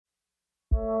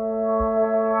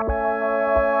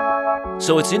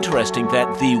So it's interesting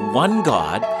that the one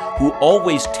God who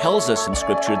always tells us in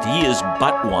Scripture that he is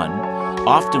but one,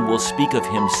 often will speak of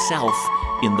himself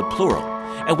in the plural.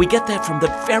 And we get that from the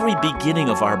very beginning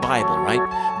of our Bible,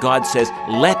 right? God says,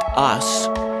 let us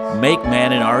make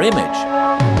man in our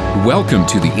image. Welcome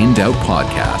to the In Doubt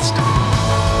Podcast.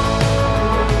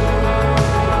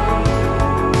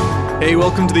 Hey,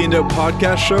 welcome to the In Doubt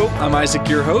Podcast Show. I'm Isaac,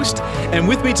 your host, and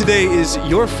with me today is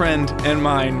your friend and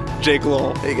mine, Jake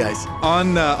Lowell. Hey guys.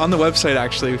 On the website,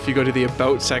 actually, if you go to the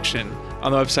About section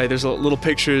on the website, there's little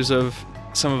pictures of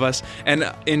some of us,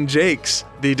 and in Jake's,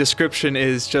 the description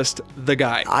is just the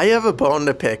guy. I have a bone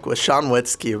to pick with Sean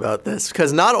Witzke about this,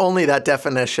 because not only that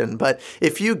definition, but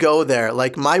if you go there,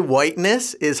 like my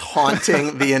whiteness is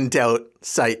haunting the In Doubt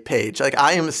site page. Like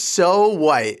I am so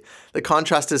white. The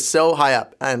contrast is so high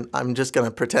up, and I'm just going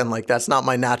to pretend like that's not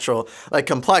my natural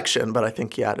complexion, but I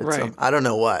think he added some, I don't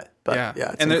know what, but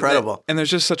yeah it's incredible. And there's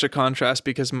just such a contrast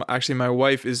because actually my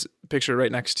wife is pictured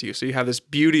right next to you. So you have this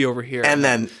beauty over here. And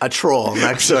then a troll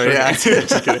next to her, yeah.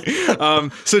 Just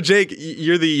kidding. So Jake,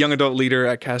 you're the young adult leader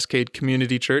at Cascade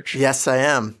Community Church. Yes, I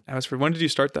am. When did you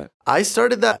start that? I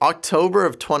started that October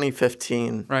of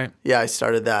 2015. Right. Yeah, I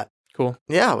started that. Cool.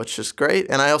 Yeah, which is great.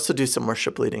 And I also do some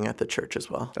worship leading at the church as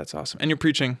well. That's awesome. And you're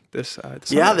preaching this Sunday.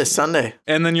 Yeah, this Sunday.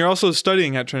 And then you're also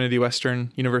studying at Trinity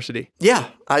Western University. Yeah,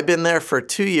 I've been there for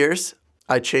 2 years.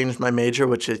 I changed my major,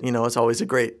 which is, is always a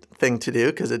great thing to do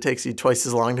because it takes you twice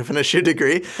as long to finish your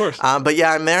degree. Of course. But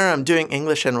yeah, I'm there. I'm doing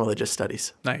English and religious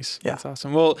studies. Nice. Yeah. That's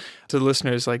awesome. Well, to the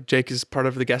listeners, Jake is part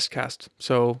of the guest cast.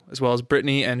 So as well as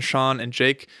Brittany and Sean and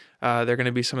Jake, they're going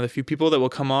to be some of the few people that will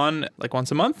come on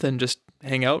once a month and just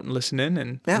hang out and listen in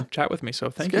and chat with me. So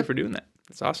thank you for doing that.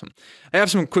 That's awesome. I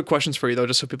have some quick questions for you, though,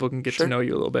 just so people can get to know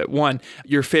you a little bit. One,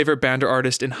 your favorite band or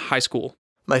artist in high school?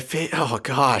 Oh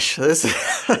gosh, this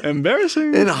is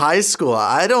embarrassing. In high school,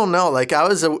 I don't know. I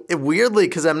was weirdly,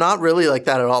 because I'm not really like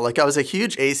that at all. I was a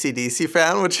huge AC/DC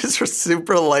fan, which is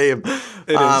super lame.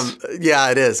 It is.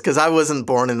 Yeah, it is, because I wasn't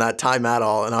born in that time at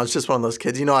all, and I was just one of those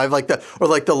kids. I have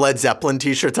the Led Zeppelin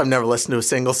T-shirts. I've never listened to a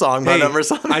single song by them or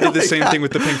something. I did the same thing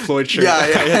with the Pink Floyd shirt. Yeah. I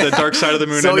had the Dark Side of the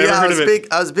Moon. So I never heard of it.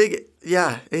 I was big.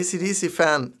 Yeah, AC/DC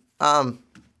fan.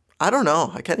 I don't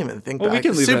know. I can't even think back. We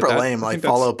can leave super it at that. lame,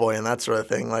 Fall Out Boy and that sort of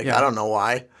thing. I don't know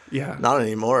why. Yeah. Not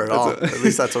anymore at all. At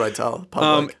least that's what I tell the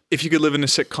public. If you could live in a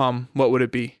sitcom, what would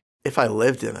it be? If I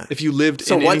lived in it. If you lived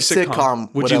in any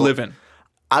sitcom, would you live in?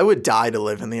 I would die to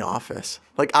live in The Office.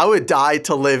 I would die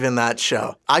to live in that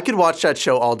show. I could watch that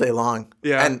show all day long.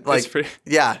 Yeah. And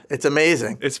it's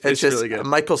amazing. It's just really good.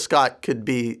 Michael Scott could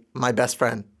be my best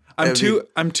friend. I'm too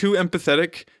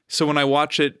empathetic. So when I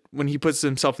watch it, when he puts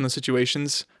himself in the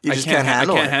situations, I can't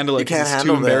handle it. You can't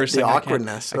handle the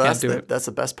awkwardness. I can't do it. That's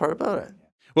the best part about it.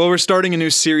 Well, we're starting a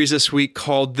new series this week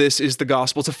called This is the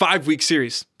Gospel. It's a 5-week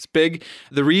series. It's big.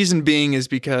 The reason being is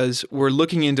because we're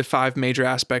looking into 5 major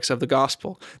aspects of the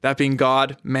gospel, that being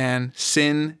God, man,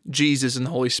 sin, Jesus, and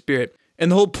the Holy Spirit.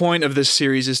 And the whole point of this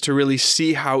series is to really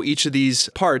see how each of these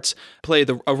parts play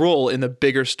a role in the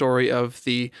bigger story of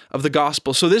the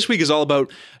gospel. So this week is all about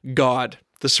God,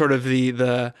 the sort of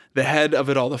the head of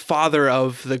it all, the father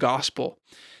of the gospel.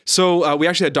 So we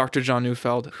actually had Dr. John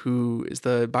Neufeld, who is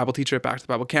the Bible teacher at Back to the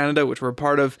Bible Canada, which we're a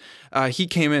part of. He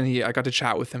came in, I got to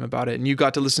chat with him about it, and you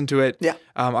got to listen to it. Yeah.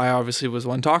 I obviously was the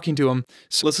one talking to him.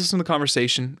 So let's listen to the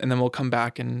conversation, and then we'll come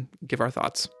back and give our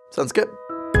thoughts. Sounds good.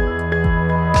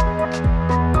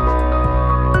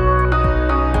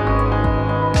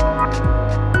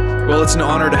 Well, it's an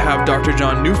honor to have Dr.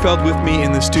 John Neufeld with me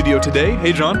in the studio today.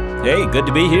 Hey, John. Hey, good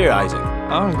to be here, Isaac.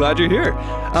 Oh, I'm glad you're here.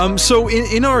 So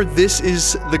in our This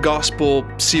is the Gospel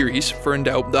series for In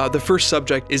Doubt, the first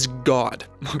subject is God.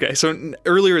 Okay, so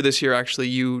earlier this year, actually,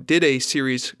 you did a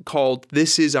series called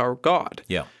This is Our God.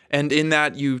 Yeah. And in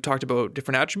that, you talked about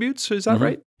different attributes. Is that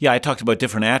right? Yeah, I talked about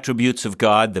different attributes of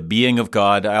God, the being of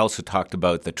God. I also talked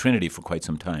about the Trinity for quite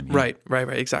some time. Yeah. Right,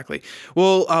 exactly.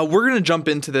 Well, we're going to jump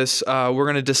into this. We're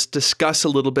going to just discuss a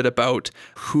little bit about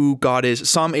who God is.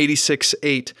 Psalm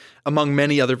 86:8, among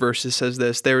many other verses, says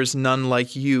this: "There is none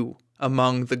like you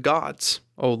among the gods,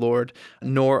 O Lord,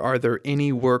 nor are there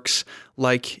any works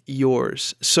like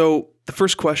yours." So the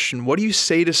first question, what do you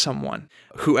say to someone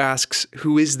who asks,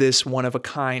 who is this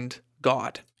one-of-a-kind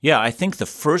God? Yeah, I think the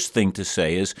first thing to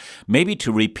say is maybe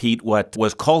to repeat what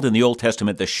was called in the Old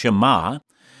Testament the Shema,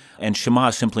 and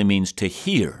Shema simply means to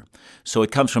hear. So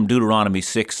it comes from Deuteronomy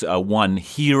 6:1,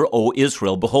 "Hear, O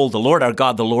Israel, behold, the Lord our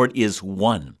God, the Lord is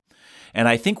one." And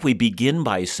I think we begin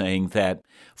by saying that,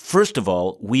 first of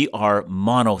all, we are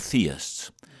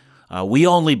monotheists. We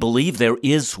only believe there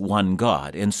is one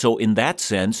God. And so in that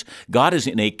sense, God is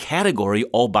in a category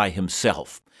all by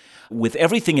himself. With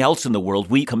everything else in the world,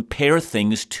 we compare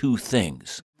things to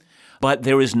things. But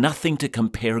there is nothing to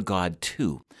compare God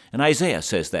to. And Isaiah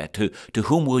says that, to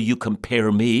whom will you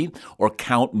compare me or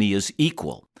count me as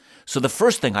equal? So the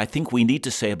first thing I think we need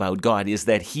to say about God is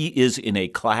that he is in a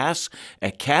class,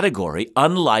 a category,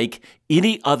 unlike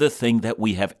any other thing that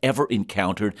we have ever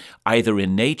encountered, either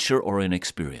in nature or in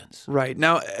experience. Right.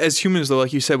 Now, as humans, though,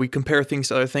 like you said, we compare things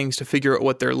to other things to figure out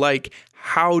what they're like.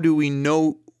 How do we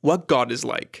know what God is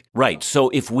like? Right. So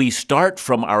if we start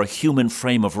from our human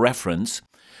frame of reference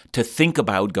to think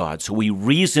about God, so we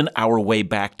reason our way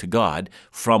back to God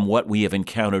from what we have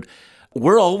encountered,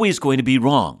 we're always going to be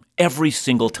wrong every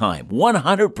single time,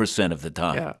 100% of the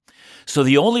time. Yeah. So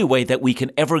the only way that we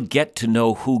can ever get to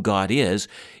know who God is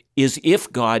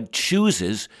if God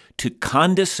chooses to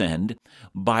condescend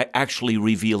by actually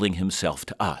revealing himself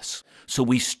to us. So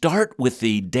we start with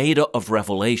the data of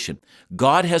revelation.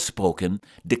 God has spoken,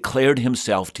 declared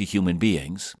himself to human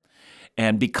beings,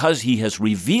 and because he has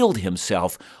revealed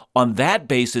himself on that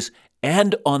basis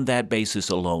and on that basis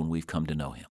alone, we've come to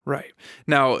know him. Right.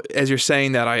 Now, as you're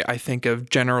saying that, I think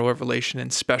of general revelation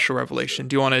and special revelation.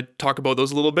 Do you want to talk about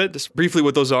those a little bit? Just briefly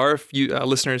what those are, if you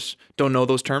listeners don't know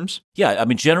those terms? Yeah,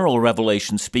 general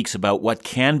revelation speaks about what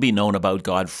can be known about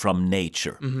God from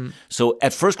nature. Mm-hmm. So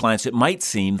at first glance, it might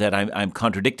seem that I'm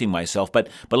contradicting myself, but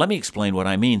let me explain what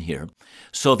I mean here.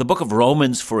 So the book of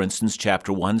Romans, for instance,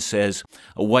 chapter 1 says,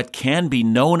 what can be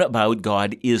known about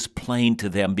God is plain to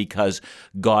them because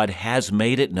God has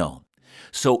made it known.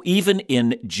 So even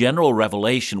in general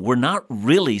revelation, we're not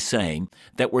really saying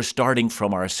that we're starting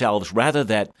from ourselves, rather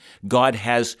that God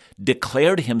has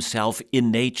declared himself in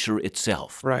nature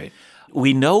itself. Right.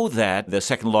 We know that the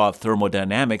second law of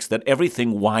thermodynamics, that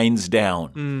everything winds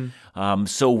down.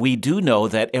 So we do know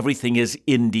that everything is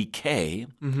in decay,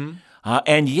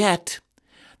 and yet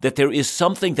that there is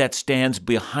something that stands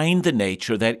behind the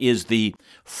nature that is the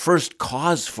first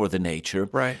cause for the nature,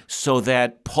 right? So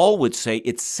that Paul would say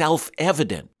it's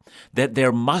self-evident that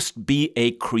there must be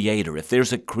a creator. If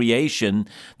there's a creation,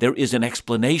 there is an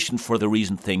explanation for the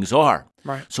reason things are.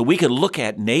 Right. So we can look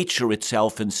at nature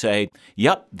itself and say,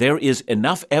 yep, there is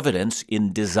enough evidence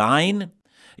in design,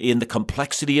 in the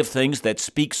complexity of things that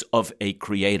speaks of a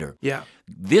creator. Yeah.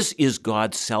 This is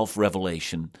God's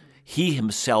self-revelation. He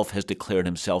himself has declared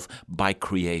himself by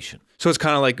creation. So it's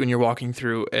kind of like when you're walking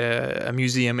through a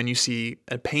museum and you see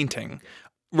a painting.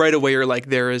 Right away, you're like,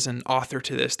 there is an author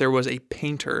to this. There was a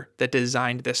painter that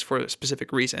designed this for a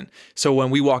specific reason. So when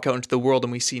we walk out into the world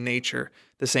and we see nature,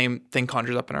 the same thing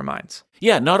conjures up in our minds.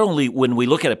 Yeah, not only when we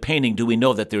look at a painting do we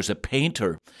know that there's a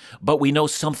painter, but we know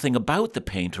something about the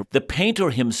painter. The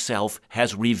painter himself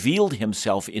has revealed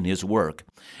himself in his work.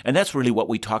 And that's really what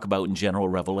we talk about in general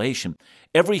revelation.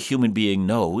 Every human being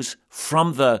knows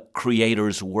from the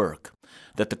Creator's work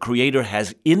that the Creator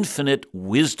has infinite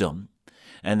wisdom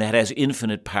and that has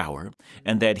infinite power,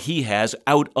 and that he has,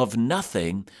 out of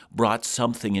nothing, brought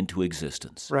something into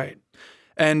existence. Right.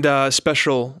 And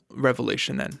special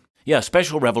revelation then? Yeah,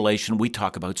 special revelation, we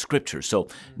talk about Scripture. So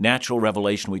natural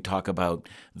revelation, we talk about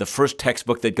the first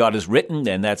textbook that God has written,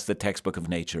 and that's the textbook of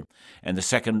nature. And the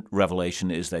second revelation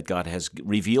is that God has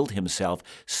revealed himself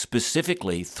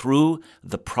specifically through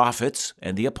the prophets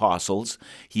and the apostles.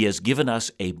 He has given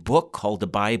us a book called the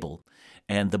Bible,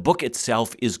 and the book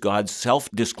itself is God's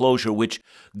self-disclosure, which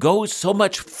goes so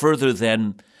much further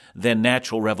than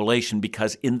natural revelation,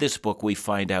 because in this book we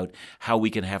find out how we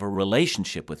can have a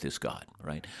relationship with this God,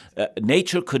 right?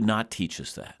 Nature could not teach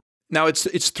us that. Now,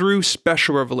 it's through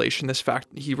special revelation, this fact,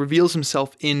 he reveals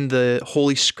himself in the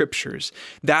Holy Scriptures.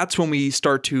 That's when we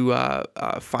start to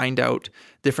find out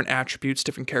different attributes,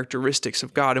 different characteristics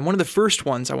of God. And one of the first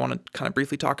ones I want to kind of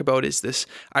briefly talk about is this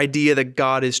idea that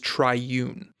God is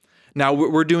triune. Now,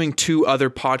 we're doing 2 other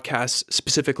podcasts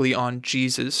specifically on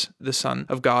Jesus, the Son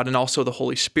of God, and also the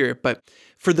Holy Spirit. But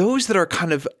for those that are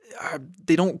kind of,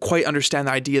 they don't quite understand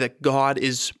the idea that God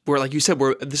is, where, like you said,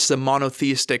 this is a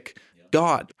monotheistic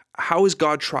God. How is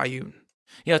God triune?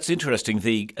 Yeah, it's interesting.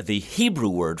 The Hebrew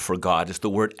word for God is the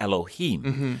word Elohim.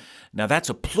 Mm-hmm. Now, that's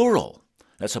a plural.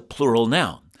 That's a plural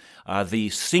noun. The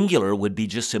singular would be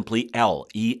just simply El,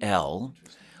 E-L.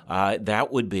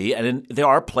 That would be, and there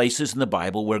are places in the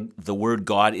Bible where the word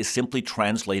God is simply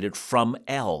translated from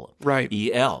El, right?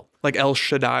 E-L. Like El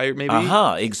Shaddai,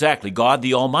 maybe? Exactly, God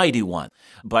the Almighty One.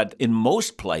 But in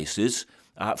most places,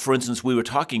 for instance, we were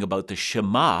talking about the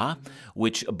Shema,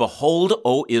 which, behold,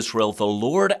 O Israel, the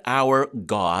Lord our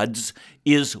gods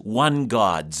is one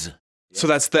God's. So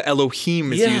that's the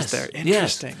Elohim is used there.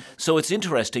 Interesting. Yes. So it's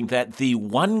interesting that the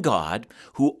one God,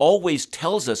 who always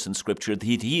tells us in Scripture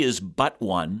that he is but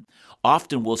one,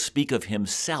 often will speak of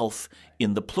himself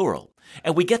in the plural.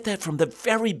 And we get that from the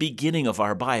very beginning of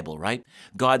our Bible, right?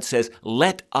 God says,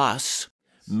 let us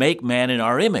make man in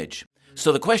our image.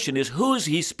 So the question is, who's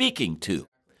he speaking to?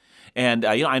 And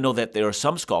I know that there are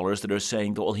some scholars that are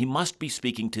saying, well, he must be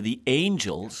speaking to the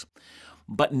angels,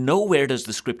 but nowhere does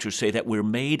the Scripture say that we're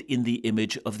made in the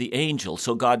image of the angels.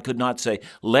 So God could not say,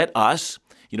 let us,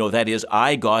 that is,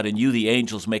 I, God, and you, the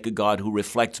angels, make a God who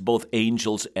reflects both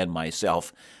angels and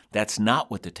myself. That's not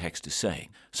what the text is saying.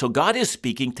 So God is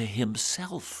speaking to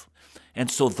himself. And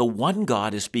so the one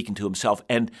God is speaking to himself.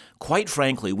 And quite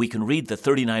frankly, we can read the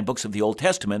 39 books of the Old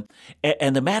Testament,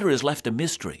 and the matter is left a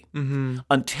mystery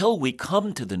until we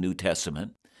come to the New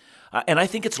Testament. And I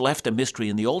think it's left a mystery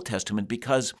in the Old Testament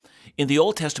because in the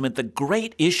Old Testament, the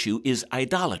great issue is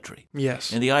idolatry.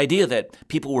 Yes. And the idea that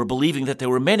people were believing that there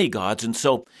were many gods. And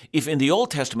so if in the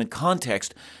Old Testament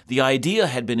context, the idea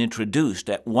had been introduced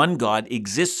that one God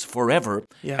exists forever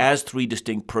as three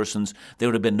distinct persons, there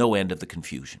would have been no end of the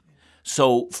confusion.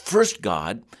 So first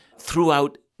God,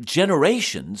 throughout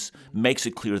generations, makes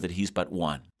it clear that he's but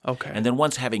one. Okay. And then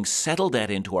once having settled that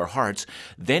into our hearts,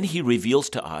 then he reveals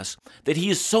to us that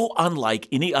he is so unlike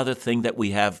any other thing that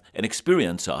we have an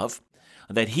experience of,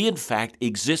 that he in fact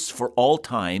exists for all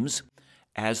times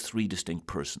as three distinct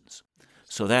persons.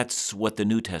 So that's what the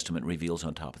New Testament reveals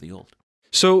on top of the Old.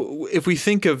 So if we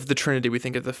think of the Trinity, we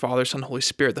think of the Father, Son, Holy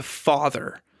Spirit. The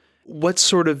Father, what's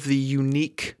sort of the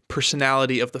unique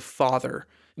personality of the Father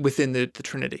within the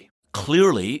Trinity?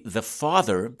 Clearly, the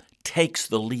Father takes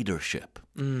the leadership.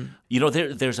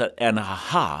 There's an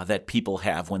aha that people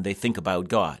have when they think about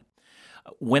God.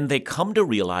 When they come to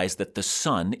realize that the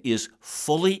Son is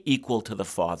fully equal to the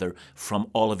Father from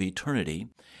all of eternity,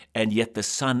 and yet the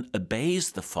Son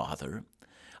obeys the Father,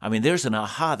 there's an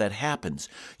aha that happens.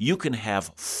 You can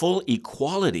have full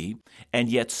equality and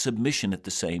yet submission at the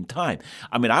same time.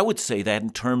 I would say that in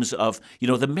terms of,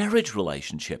 the marriage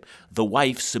relationship. The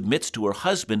wife submits to her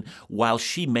husband while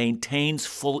she maintains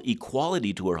full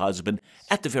equality to her husband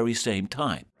at the very same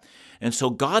time. And so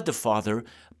God the Father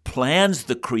plans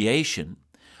the creation,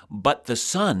 but the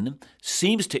Son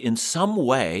seems to in some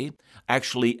way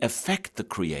actually affect the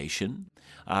creation.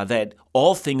 That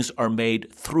all things are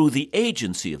made through the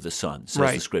agency of the Son,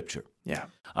 says the Scripture. Yeah.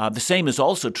 The same is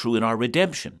also true in our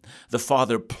redemption. The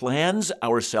Father plans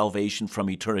our salvation from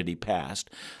eternity past.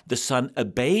 The Son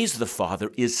obeys the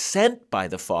Father, is sent by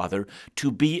the Father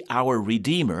to be our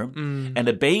Redeemer, and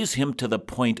obeys him to the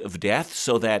point of death,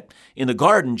 so that in the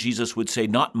garden, Jesus would say,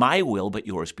 not my will, but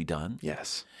yours be done.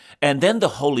 Yes. And then the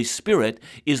Holy Spirit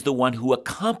is the one who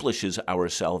accomplishes our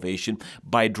salvation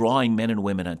by drawing men and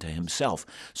women unto himself.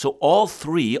 So all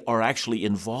three are actually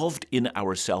involved in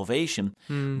our salvation,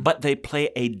 but they play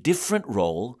a different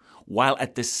role, while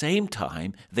at the same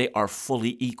time they are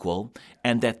fully equal,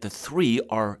 and that the three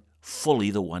are fully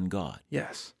the one God.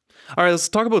 Yes. All right, let's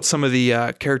talk about some of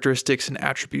the characteristics and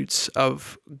attributes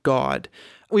of God.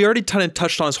 We already kind of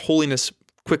touched on his holiness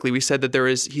quickly. We said that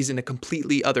he's in a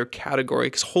completely other category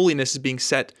because holiness is being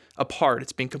set apart.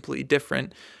 It's being completely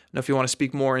different. Now, if you want to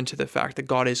speak more into the fact that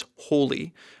God is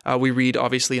holy, we read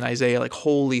obviously in Isaiah, like,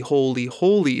 holy, holy,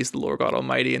 holy is the Lord God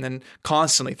Almighty, and then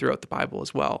constantly throughout the Bible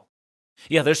as well.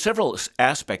 Yeah, there's several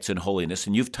aspects in holiness,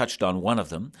 and you've touched on one of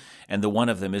them, and the one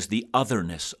of them is the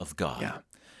otherness of God. Yeah.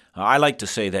 I like to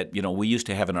say that, we used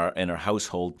to have in our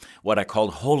household what I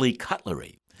called holy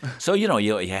cutlery. So, you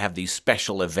have these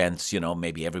special events,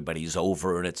 maybe everybody's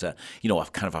over and it's a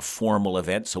kind of a formal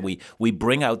event. So we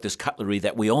bring out this cutlery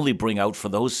that we only bring out for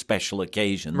those special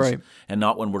occasions, right, and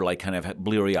not when we're like kind of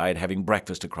bleary-eyed having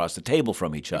breakfast across the table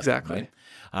from each other. Exactly.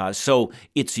 Right? So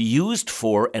it's used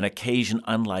for an occasion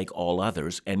unlike all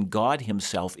others, and God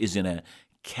himself is in a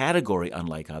category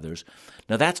unlike others.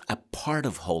 Now, that's a part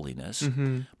of holiness,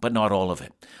 but not all of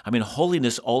it.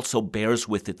 Holiness also bears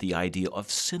with it the idea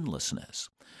of sinlessness,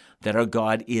 that our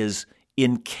God is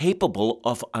incapable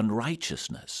of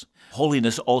unrighteousness.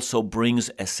 Holiness also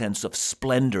brings a sense of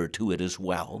splendor to it as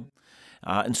well.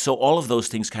 And so all of those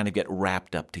things kind of get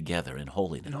wrapped up together in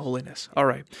holiness. All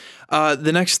right.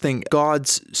 The next thing,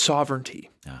 God's sovereignty.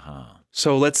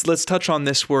 So let's touch on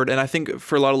this word. And I think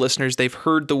for a lot of listeners, they've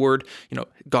heard the word,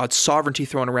 God's sovereignty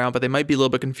thrown around, but they might be a little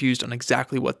bit confused on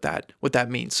exactly what that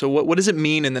means. So what does it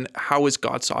mean? And then how is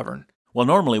God sovereign? Well,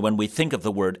 normally when we think of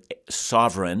the word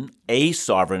sovereign, a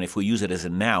sovereign, if we use it as a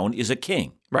noun, is a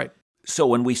king. Right. So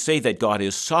when we say that God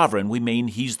is sovereign, we mean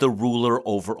he's the ruler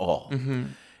over all.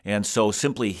 And so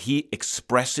simply he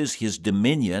expresses his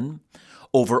dominion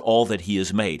over all that he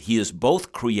has made. He is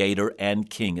both creator and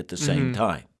king at the same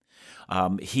time.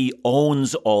 He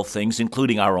owns all things,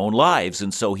 including our own lives.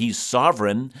 And so he's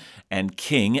sovereign and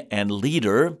king and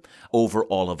leader over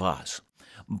all of us.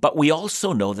 But we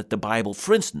also know that the Bible,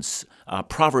 for instance,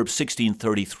 Proverbs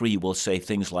 16:33 will say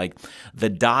things like, "The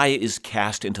die is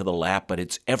cast into the lap, but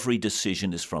its every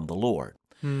decision is from the Lord."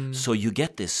 So you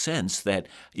get this sense that,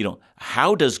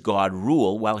 how does God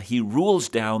rule? Well, he rules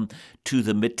down to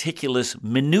the meticulous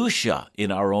minutia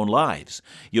in our own lives.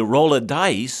 You roll a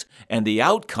dice, and the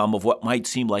outcome of what might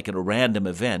seem like a random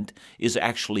event is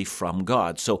actually from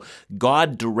God. So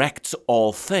God directs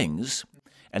all things,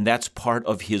 and that's part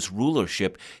of his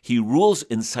rulership. He rules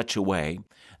in such a way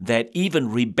that even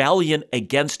rebellion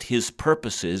against his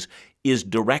purposes is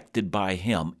directed by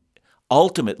him,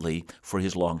 ultimately for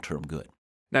his long-term good.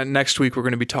 Now, next week, we're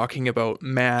going to be talking about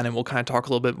man, and we'll kind of talk a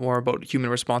little bit more about human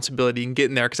responsibility and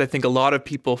getting there, because I think a lot of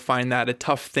people find that a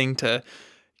tough thing to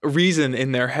reason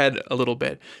in their head a little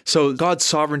bit. So God's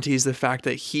sovereignty is the fact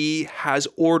that he has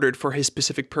ordered for his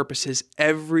specific purposes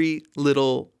every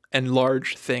little and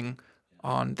large thing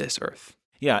on this earth.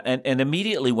 Yeah, and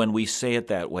immediately when we say it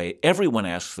that way, everyone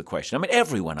asks the question. I mean,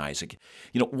 everyone, Isaac.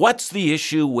 What's the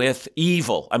issue with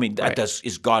evil? I mean, Right.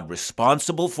 is God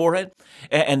responsible for it?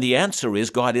 And the answer is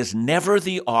God is never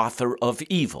the author of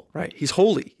evil. Right. He's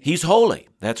holy. He's holy.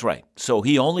 That's right. So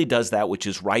he only does that which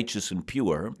is righteous and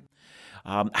pure.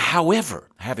 However,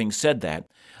 having said that,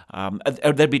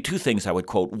 there'd be two things I would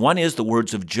quote. One is the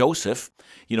words of Joseph.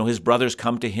 His brothers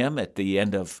come to him at the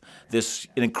end of this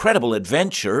incredible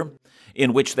adventure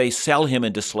in which they sell him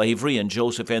into slavery, and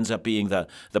Joseph ends up being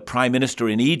the prime minister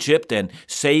in Egypt and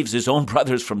saves his own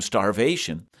brothers from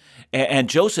starvation. And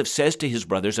Joseph says to his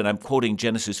brothers, and I'm quoting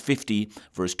Genesis 50,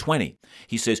 verse 20,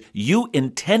 he says, "You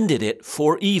intended it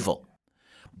for evil,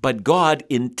 but God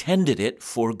intended it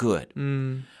for good."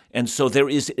 And so there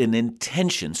is an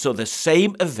intention. So the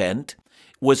same event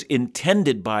was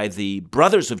intended by the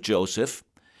brothers of Joseph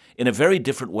in a very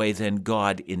different way than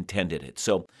God intended it.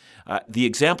 So the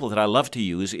example that I love to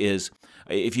use is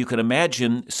if you can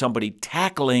imagine somebody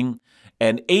tackling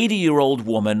an 80-year-old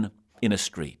woman in a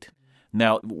street.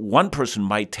 Now, one person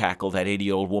might tackle that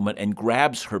 80-year-old woman and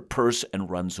grabs her purse and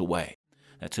runs away.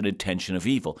 That's an intention of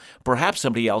evil. Perhaps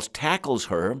somebody else tackles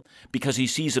her because he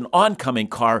sees an oncoming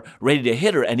car ready to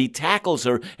hit her, and he tackles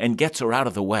her and gets her out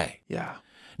of the way. Yeah.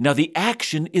 Now, the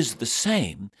action is the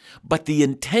same, but the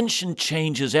intention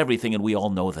changes everything, and we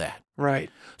all know that. Right.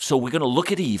 So we're going to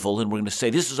look at evil, and we're going to say,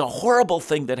 this is a horrible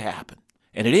thing that happened.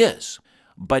 And it is.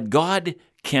 But God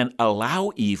can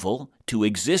allow evil to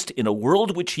exist in a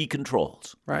world which he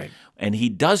controls. Right. And he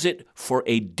does it for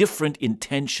a different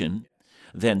intention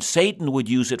than Satan would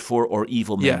use it for or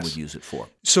evil men Yes. would use it for.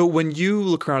 So when you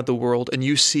look around at the world and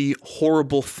you see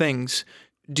horrible things,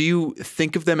 do you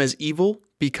think of them as evil?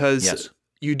 Because Yes.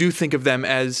 you do think of them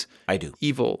as I do.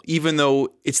 evil, even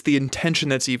though it's the intention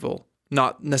that's evil,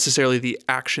 not necessarily the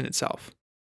action itself.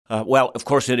 Well, of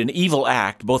course, in an evil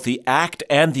act, both the act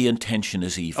and the intention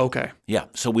is evil. Okay. Yeah,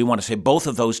 so we want to say both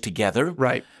of those together.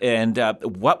 Right. And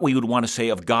what we would want to say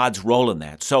of God's role in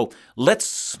that. So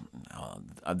let's,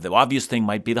 the obvious thing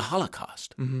might be the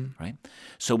Holocaust, right?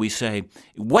 So we say,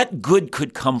 what good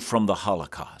could come from the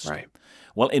Holocaust? Right.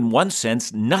 Well, in one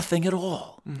sense, nothing at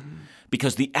all.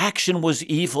 Because the action was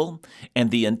evil,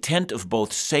 and the intent of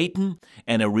both Satan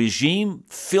and a regime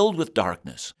filled with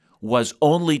darkness was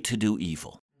only to do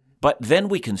evil. But then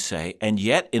we can say, and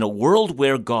yet in a world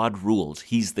where God rules,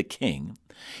 he's the king,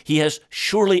 he has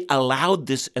surely allowed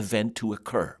this event to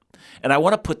occur. And I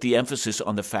want to put the emphasis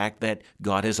on the fact that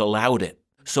God has allowed it.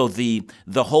 So the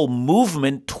whole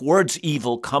movement towards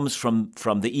evil comes from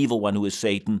the evil one who is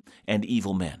Satan and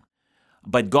evil men.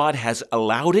 But God has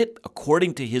allowed it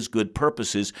according to his good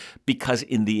purposes, because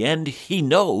in the end he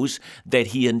knows that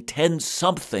he intends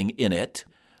something in it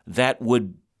that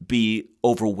would be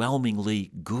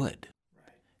overwhelmingly good.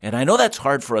 And I know that's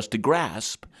hard for us to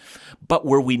grasp, but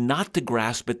were we not to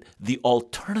grasp it, the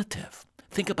alternative,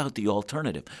 think about the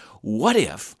alternative. What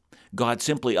if God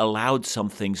simply allowed some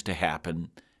things to happen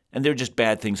and they're just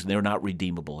bad things and they're not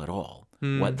redeemable at all?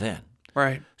 What then?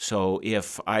 Right. So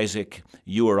if, Isaac,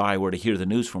 you or I were to hear the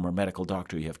news from our medical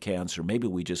doctor you have cancer, maybe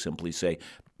we just simply say,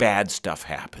 bad stuff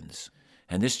happens,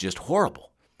 and this is just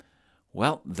horrible.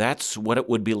 Well, that's what it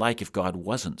would be like if God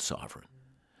wasn't sovereign.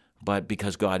 But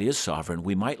because God is sovereign,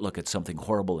 we might look at something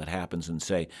horrible that happens and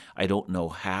say, I don't know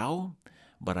how,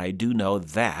 but I do know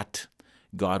that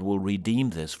God will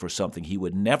redeem this for something. He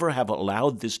would never have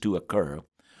allowed this to occur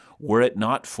were it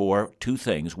not for two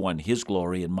things. One, his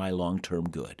glory, and my long-term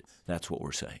good. That's what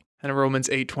we're saying. And Romans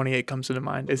 8:28 comes to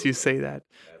mind as you say that.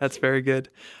 That's very good.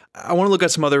 I want to look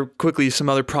at some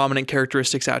other prominent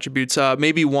characteristics, attributes.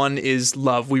 Maybe one is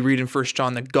love. We read in 1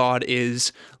 John that God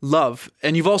is love.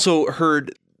 And you've also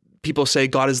heard people say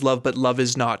God is love, but love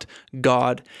is not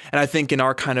God. And I think in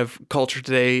our kind of culture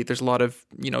today, there's a lot of,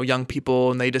 young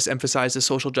people, and they just emphasize this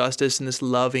social justice and this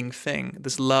loving thing,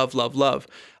 this love, love, love.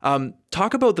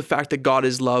 Talk about the fact that God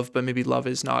is love, but maybe love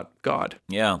is not God.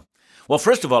 Yeah. Well,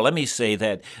 first of all, let me say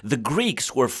that the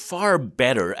Greeks were far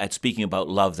better at speaking about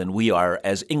love than we are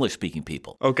as English-speaking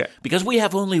people. Okay. Because we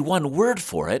have only one word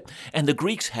for it, and the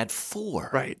Greeks had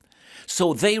 4. Right.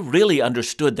 So they really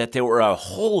understood that there were a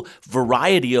whole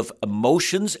variety of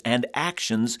emotions and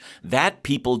actions that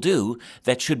people do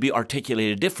that should be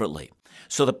articulated differently.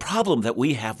 So the problem that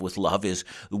we have with love is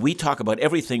we talk about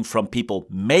everything from people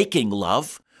making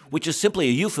love, which is simply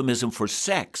a euphemism for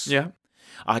sex,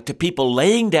 to people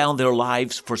laying down their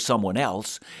lives for someone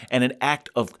else, and an act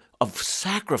of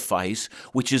sacrifice,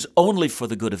 which is only for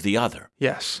the good of the other.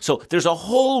 Yes. So there's a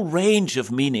whole range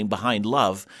of meaning behind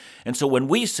love. And so when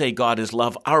we say God is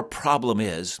love, our problem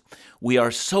is we are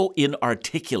so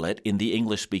inarticulate in the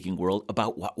English-speaking world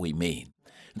about what we mean.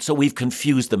 And so we've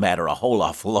confused the matter a whole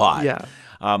awful lot.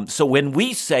 Yeah. So when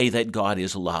we say that God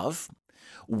is love,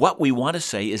 what we want to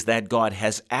say is that God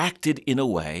has acted in a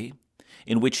way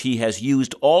in which he has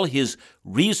used all his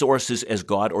resources as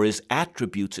God or his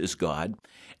attributes as God,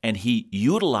 and he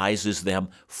utilizes them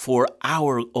for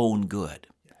our own good.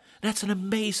 That's an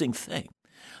amazing thing,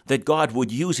 that God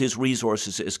would use his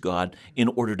resources as God in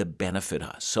order to benefit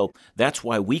us. So that's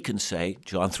why we can say,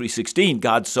 John 3:16,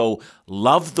 God so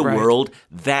loved the world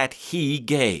that he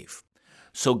gave.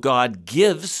 So God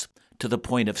gives to the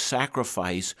point of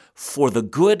sacrifice for the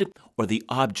good or the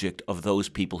object of those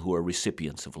people who are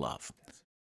recipients of love.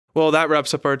 Well, that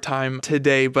wraps up our time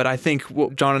today, but I think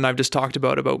what John and I have just talked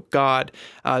about God,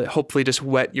 hopefully just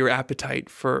whet your appetite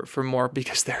for more,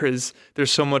 because there's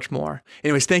so much more.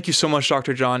 Anyways, thank you so much,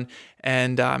 Dr. John,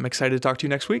 and I'm excited to talk to you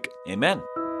next week. Amen.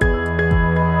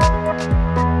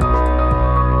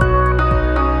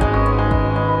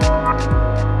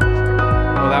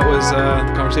 Well, that was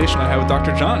the conversation I had with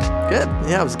Dr. John. Good.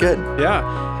 Yeah, it was good.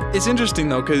 Yeah. It's interesting,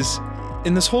 though, because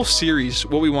in this whole series,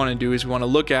 what we want to do is we want to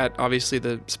look at, obviously,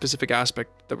 the specific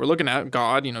aspect that we're looking at,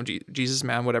 God, Jesus,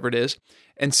 man, whatever it is,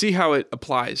 and see how it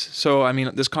applies. So, I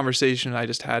mean, this conversation I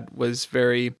just had was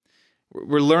we're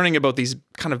learning about these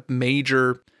kind of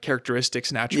major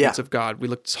characteristics and attributes of God. We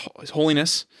looked at his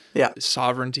holiness, his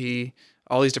sovereignty,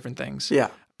 all these different things. Yeah.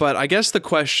 But I guess the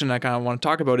question I kind of want to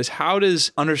talk about is, how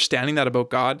does understanding that about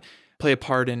God play a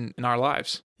part in our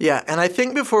lives? Yeah, and I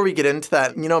think before we get into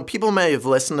that, people may have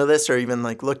listened to this or even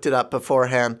looked it up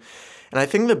beforehand. And I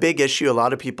think the big issue a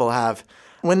lot of people have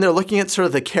when they're looking at sort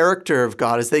of the character of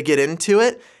God is they get into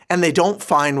it and they don't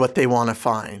find what they want to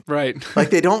find. Right.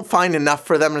 They don't find enough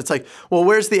for them. And it's well,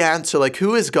 where's the answer?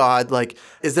 Who is God?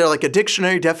 Is there a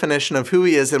dictionary definition of who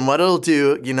he is and what it'll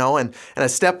do, and a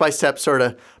step-by-step sort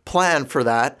of plan for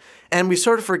that. And we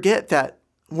sort of forget that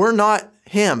we're not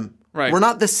him. Right. We're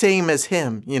not the same as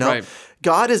him, Right.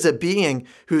 God is a being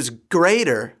who's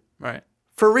greater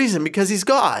for a reason, because he's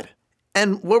God.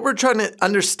 And what we're trying to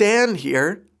understand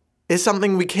here is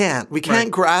something we can't. We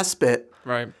can't grasp it.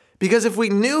 Right. Because if we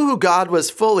knew who God was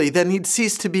fully, then he'd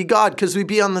cease to be God, because we'd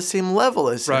be on the same level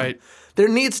as him. Right. There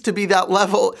needs to be that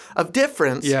level of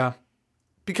difference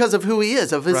because of who he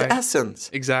is, of his essence.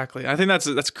 Exactly. I think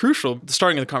that's crucial.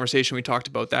 Starting in the conversation, we talked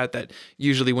about that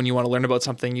usually when you want to learn about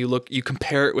something, you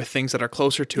compare it with things that are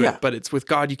closer to it. But it's with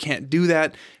God, you can't do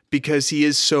that because he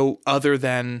is so other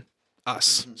than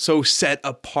us, so set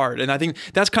apart. And I think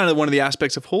that's kind of one of the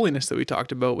aspects of holiness that we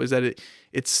talked about, was that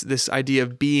it's this idea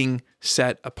of being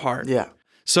set apart. Yeah.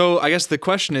 So I guess the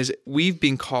question is, we've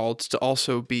been called to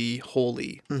also be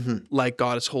holy, like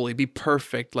God is holy, be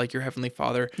perfect like your heavenly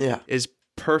Father is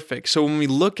perfect. So when we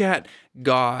look at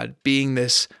God being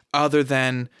this other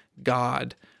than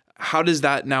God, how does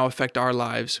that now affect our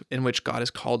lives in which God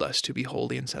has called us to be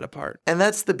holy and set apart? And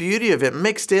that's the beauty of it,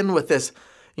 mixed in with this,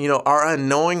 our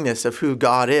unknowingness of who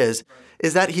God is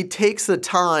that he takes the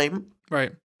time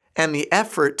and the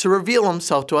effort to reveal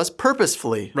himself to us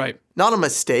purposefully. Right. Not a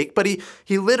mistake, but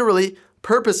he literally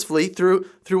purposefully through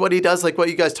what he does, like what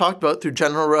you guys talked about, through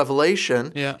general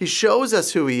revelation. Yeah. He shows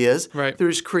us who he is through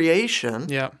his creation.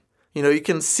 Yeah. You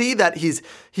can see that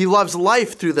he loves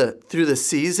life through the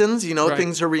seasons,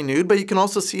 things are renewed, but you can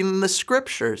also see it in the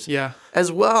scriptures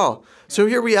as well. So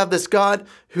here we have this God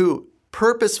who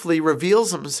purposefully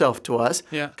reveals himself to us,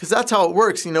 because that's how it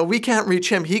works. We can't reach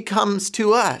him. He comes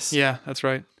to us. Yeah, that's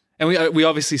right. And we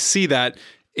obviously see that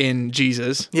in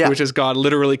Jesus, which is God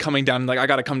literally coming down, I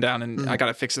got to come down and I got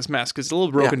to fix this mess because it's a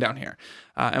little broken down here.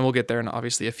 And we'll get there in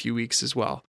obviously a few weeks as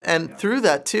well. And through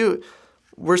that too,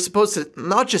 we're supposed to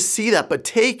not just see that, but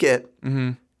take it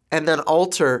and then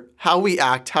alter how we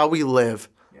act, how we live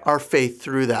our faith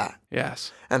through that.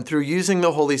 Yes. And through using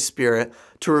the Holy Spirit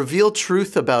to reveal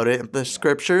truth about it in the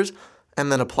scriptures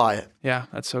and then apply it. Yeah,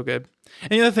 that's so good.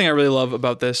 And the other thing I really love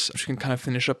about this, which we can kind of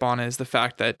finish up on, is the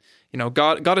fact that,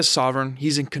 God is sovereign.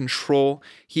 He's in control.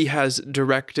 He's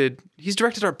directed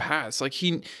our paths. Like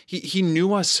he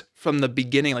knew us from the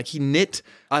beginning. Like he knit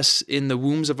us in the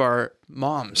wombs of our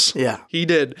moms. Yeah. He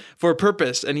did, for a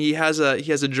purpose, and he has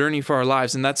a journey for our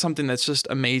lives. And that's something that's just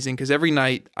amazing, because every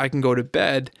night I can go to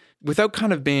bed without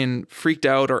kind of being freaked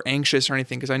out or anxious or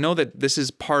anything, because I know that this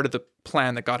is part of the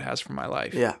plan that God has for my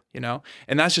life. Yeah.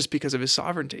 And that's just because of his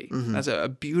sovereignty. Mm-hmm. That's a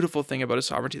beautiful thing about his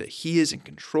sovereignty, that he is in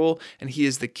control and he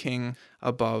is the king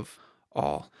above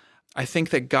all. I think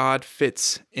that God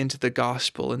fits into the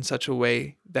gospel in such a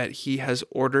way that he has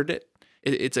ordered it.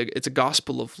 It's a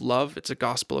gospel of love. It's a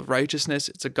gospel of righteousness.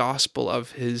 It's a gospel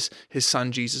of his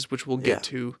son Jesus, which we'll get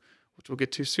to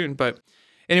soon. But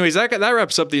anyways, that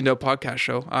wraps up the In Doubt podcast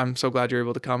show. I'm so glad you're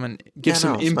able to come and give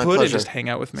some input and just hang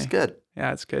out with me. It's good.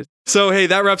 Yeah, it's good. So, hey,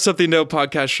 that wraps up the In Doubt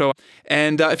podcast show.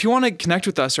 And if you want to connect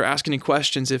with us or ask any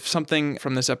questions, if something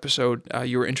from this episode,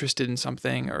 you were interested in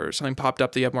something or something popped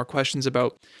up that you have more questions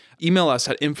about, email us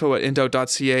at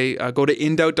info@indoubt.ca. Go to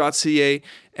indoubt.ca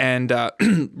and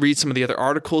read some of the other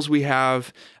articles we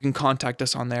have. You can contact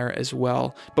us on there as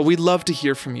well. But we'd love to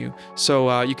hear from you.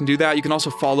 So you can do that. You can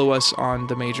also follow us on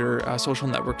the major social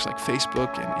networks like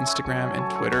Facebook and Instagram and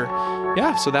Twitter.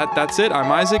 Yeah, so that's it. I'm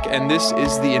Isaac, and this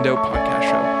is the In Doubt podcast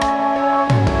show.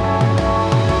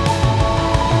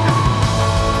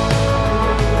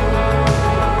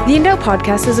 The In Doubt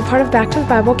podcast is a part of Back to the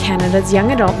Bible Canada's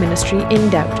young adult ministry, In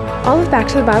Doubt. All of Back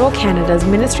to the Bible Canada's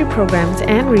ministry programs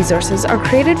and resources are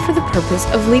created for the purpose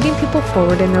of leading people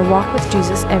forward in their walk with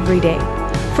Jesus every day.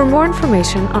 For more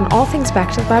information on all things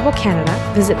Back to the Bible Canada,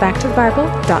 visit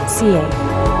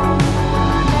backtothebible.ca.